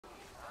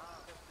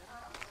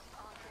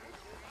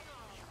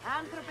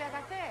Άνθρωπε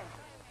αγαθέ,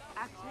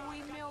 αφού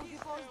είμαι ο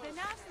δικός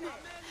δυνάστης.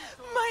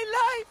 My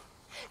life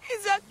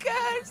is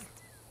accursed.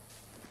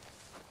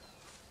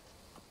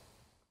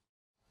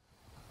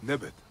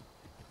 Nebet,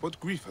 what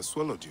grief has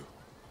swallowed you?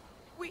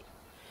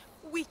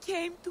 We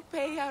came to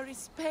pay our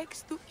respects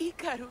to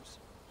Icarus,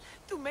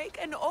 to make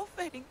an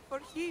offering for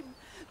him,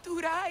 to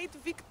ride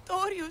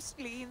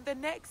victoriously in the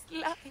next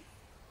life.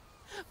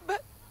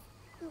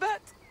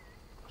 But...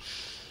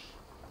 Shh.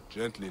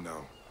 Gently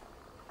now.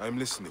 I'm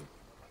listening.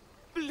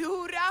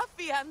 Blue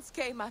ruffians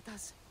came at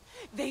us.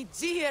 They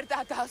jeered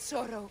at our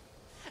sorrow.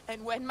 And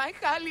when my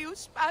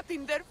Halius spat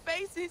in their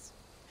faces,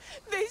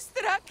 they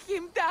struck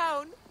him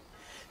down.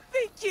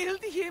 They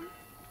killed him,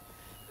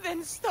 then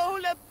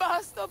stole a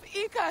bust of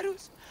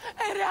Icarus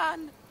and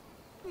ran.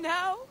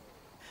 Now,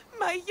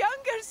 my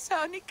younger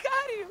son,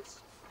 Icarius,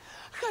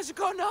 has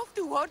gone off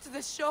towards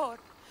the shore,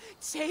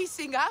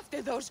 chasing after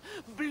those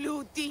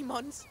blue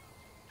demons.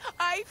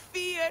 I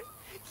fear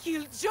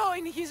he'll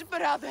join his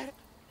brother.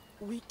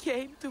 We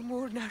came to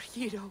mourn our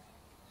hero,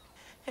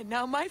 and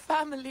now my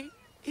family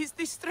is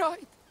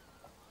destroyed.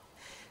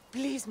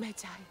 Please,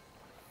 Medjay,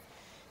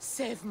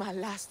 save my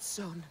last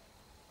son.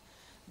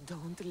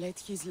 Don't let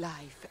his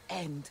life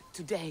end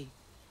today.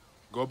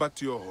 Go back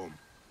to your home.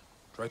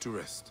 Try to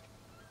rest.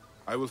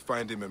 I will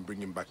find him and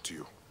bring him back to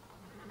you.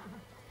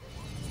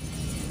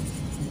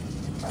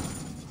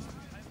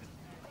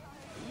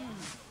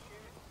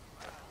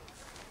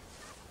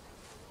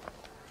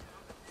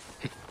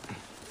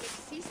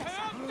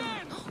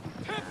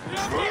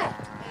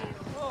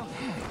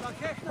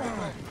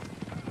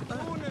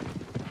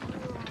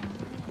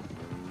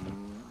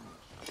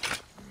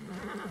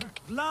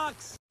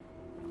 Blocks!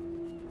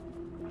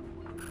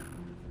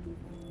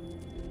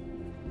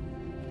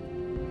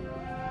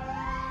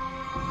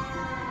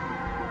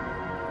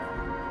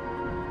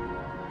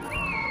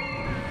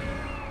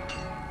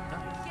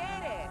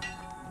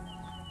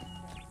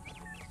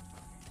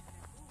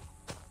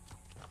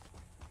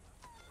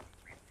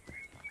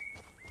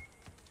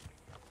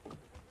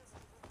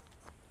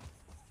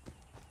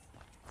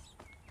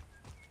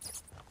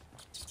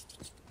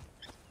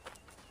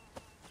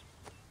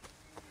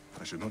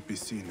 I should not be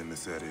seen in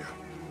this area.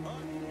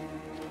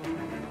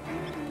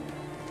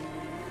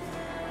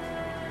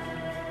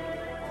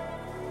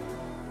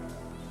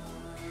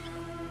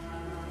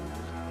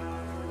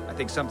 I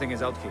think something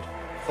is out here.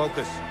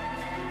 Focus.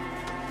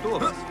 Two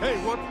of us. Hey,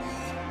 what?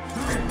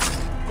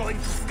 Going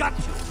to gut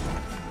you!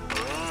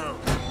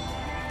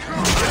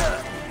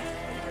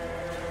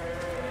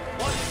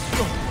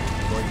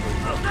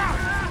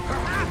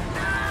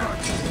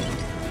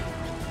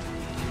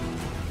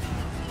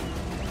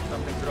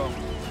 Something's wrong.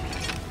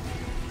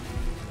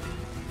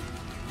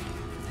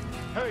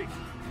 Hey!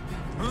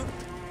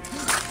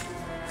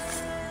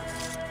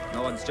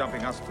 No one's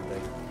jumping us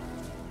today.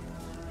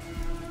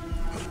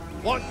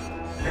 What?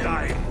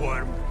 Die,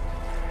 worm!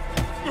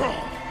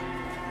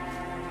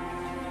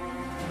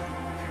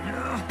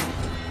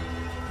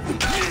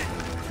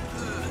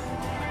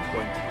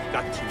 Going to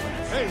gut you.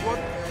 Hey, what?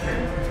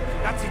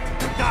 That's it.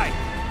 Die!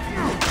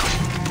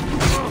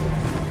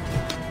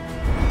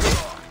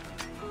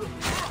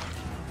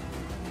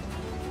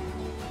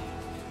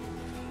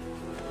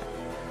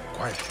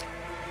 Quiet.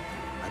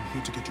 I'm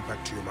here to get you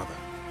back to your mother.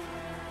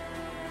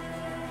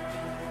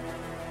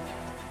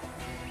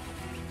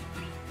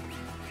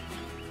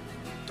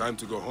 Time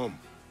to go home.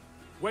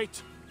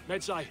 Wait,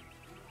 Medjay.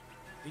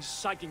 These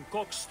sagging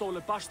cocks stole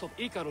a bust of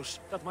Icarus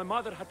that my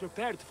mother had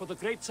prepared for the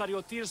great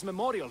charioteer's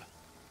memorial.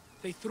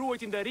 They threw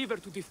it in the river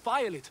to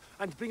defile it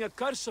and bring a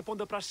curse upon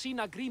the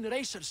Prasina green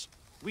racers.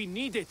 We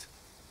need it.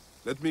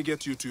 Let me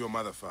get you to your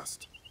mother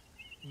first.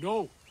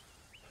 No.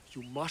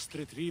 You must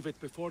retrieve it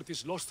before it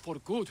is lost for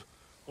good,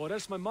 or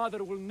else my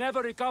mother will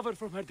never recover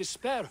from her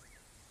despair.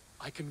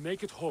 I can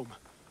make it home,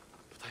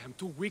 but I am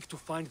too weak to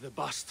find the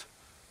bust.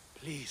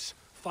 Please,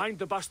 find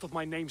the bust of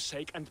my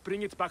namesake and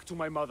bring it back to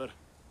my mother.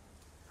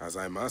 As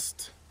I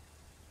must.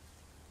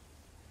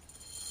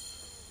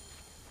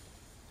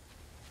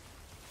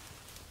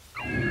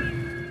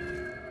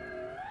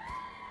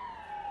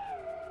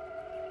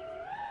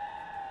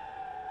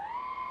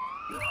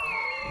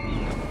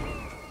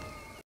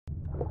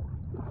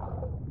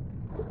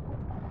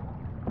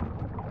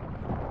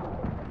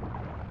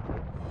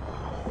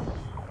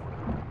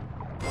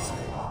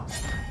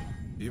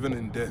 Even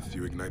in death,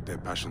 you ignite their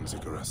passions,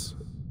 Icarus.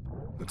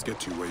 Let's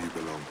get you where you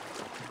belong.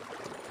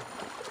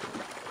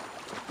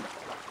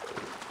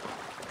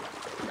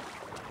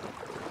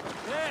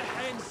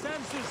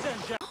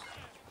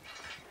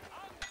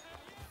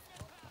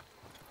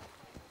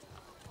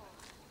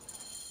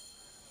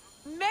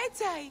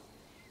 Medjay,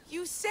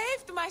 you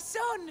saved my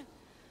son.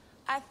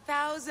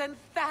 1,000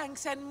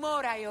 thanks and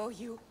more I owe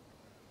you.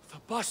 The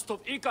bust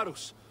of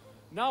Icarus!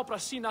 Now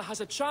Prasina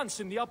has a chance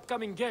in the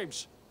upcoming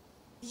games.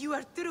 You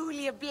are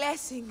truly a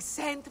blessing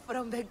sent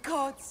from the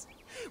gods.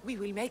 We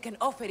will make an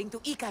offering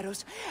to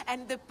Icarus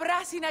and the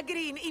Prasina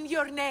Green in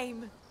your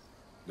name.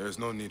 There is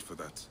no need for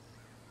that.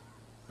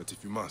 But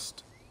if you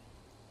must,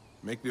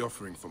 make the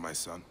offering for my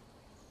son.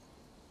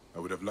 I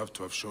would have loved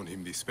to have shown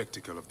him the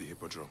spectacle of the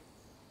Hippodrome.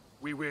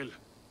 We will.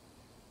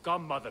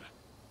 Come, Mother.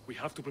 We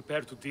have to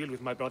prepare to deal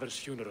with my brother's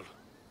funeral.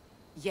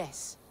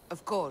 Yes,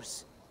 of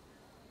course.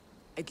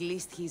 At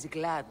least he's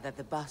glad that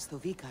the bust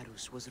of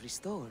Icarus was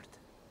restored.